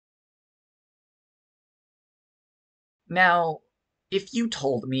Now, if you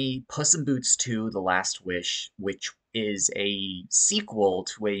told me Puss in Boots 2: The Last Wish, which is a sequel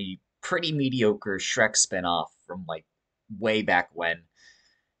to a pretty mediocre Shrek spinoff from like way back when,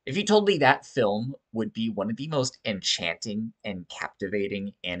 if you told me that film would be one of the most enchanting and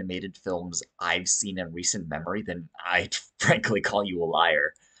captivating animated films I've seen in recent memory, then I'd frankly call you a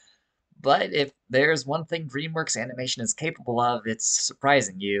liar. But if there's one thing DreamWorks animation is capable of, it's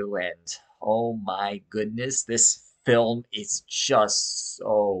surprising you, and oh my goodness, this film is just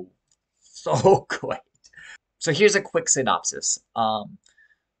so good. So here's a quick synopsis.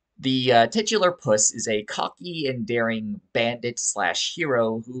 The titular Puss is a cocky and daring bandit slash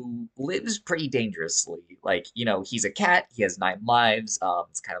hero who lives pretty dangerously. Like, he's a cat, he has 9 lives.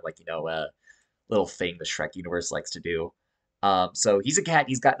 It's kind of like, a little thing the Shrek universe likes to do. So he's a cat,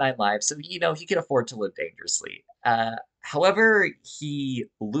 he's got 9 lives, so, he can afford to live dangerously. However, he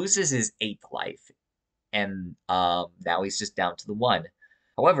loses his 8th life, and now he's just down to the one.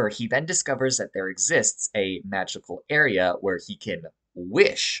 However, he then discovers that there exists a magical area where he can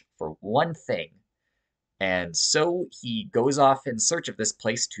wish for one thing, and so he goes off in search of this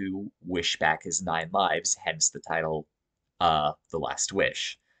place to wish back his 9 lives, hence the title, The Last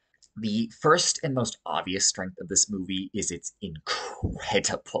Wish. The first and most obvious strength of this movie is its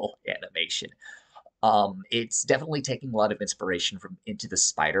incredible animation. It's definitely taking a lot of inspiration from Into the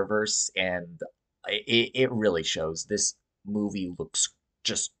Spider-Verse, and it really shows. This movie looks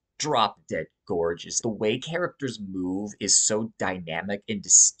just drop dead gorgeous. The way characters move is so dynamic and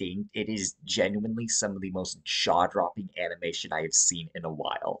distinct. It is genuinely some of the most jaw-dropping animation I have seen in a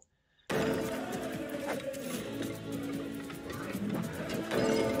while.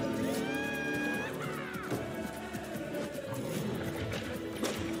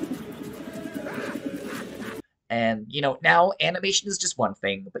 And, now animation is just one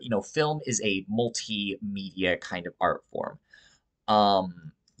thing, but, film is a multimedia kind of art form.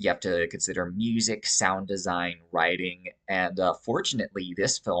 You have to consider music, sound design, writing, and fortunately,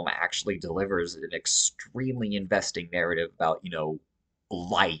 this film actually delivers an extremely investing narrative about,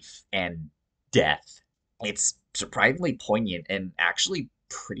 life and death. It's surprisingly poignant and actually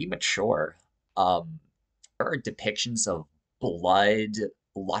pretty mature. There are depictions of blood,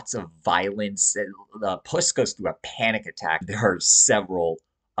 lots of violence. And the Puss goes through a panic attack. There are several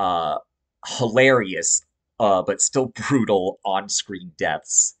uh, hilarious but still brutal on-screen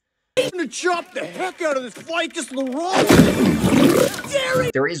deaths. I'm gonna chop the heck out of this flight just the wrong.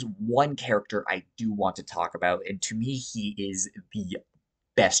 There is one character I do want to talk about, and to me, he is the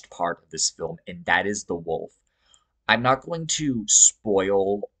best part of this film, and that is the wolf. I'm not going to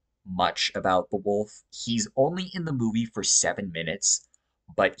spoil much about the wolf. He's only in the movie for 7 minutes,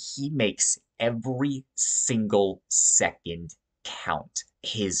 but he makes every single second count.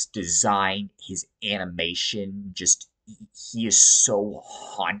 His design, his animation, just he is so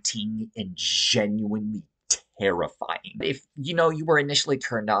haunting and genuinely terrifying. If you were initially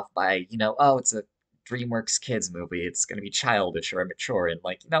turned off by, oh, it's a DreamWorks kids movie, it's gonna be childish or immature, and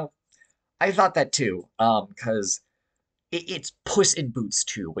like, I thought that too, because it's Puss in Boots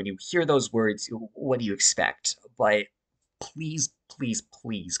too. When you hear those words, what do you expect? But please, please,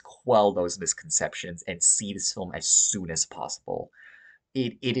 please quell those misconceptions and see this film as soon as possible.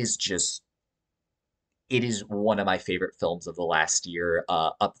 It is just it is one of my favorite films of the last year,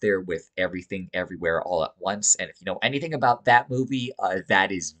 up there with Everything Everywhere All at Once. And if you know anything about that movie,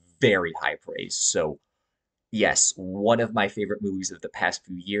 that is very high praise. So yes, one of my favorite movies of the past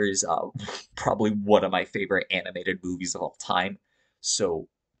few years, probably one of my favorite animated movies of all time. So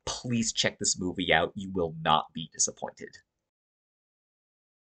please check this movie out. You will not be disappointed.